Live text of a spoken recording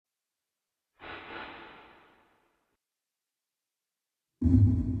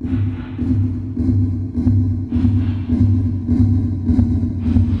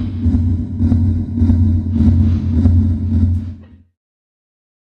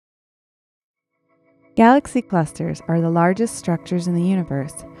Galaxy clusters are the largest structures in the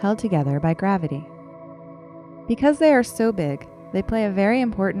universe held together by gravity. Because they are so big, they play a very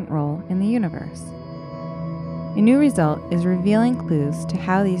important role in the universe. A new result is revealing clues to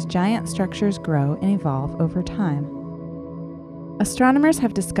how these giant structures grow and evolve over time. Astronomers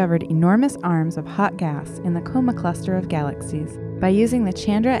have discovered enormous arms of hot gas in the Coma cluster of galaxies by using the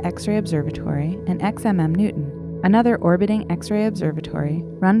Chandra X-ray Observatory and XMM Newton, another orbiting X-ray observatory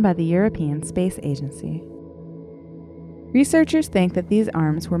run by the European Space Agency. Researchers think that these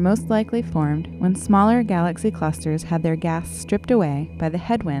arms were most likely formed when smaller galaxy clusters had their gas stripped away by the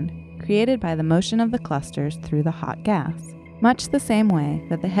headwind created by the motion of the clusters through the hot gas, much the same way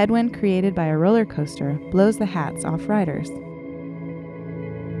that the headwind created by a roller coaster blows the hats off riders.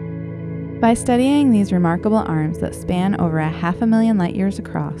 By studying these remarkable arms that span over 500,000 light-years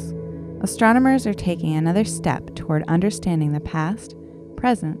across, astronomers are taking another step toward understanding the past,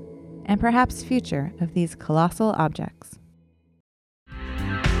 present, and perhaps future of these colossal objects.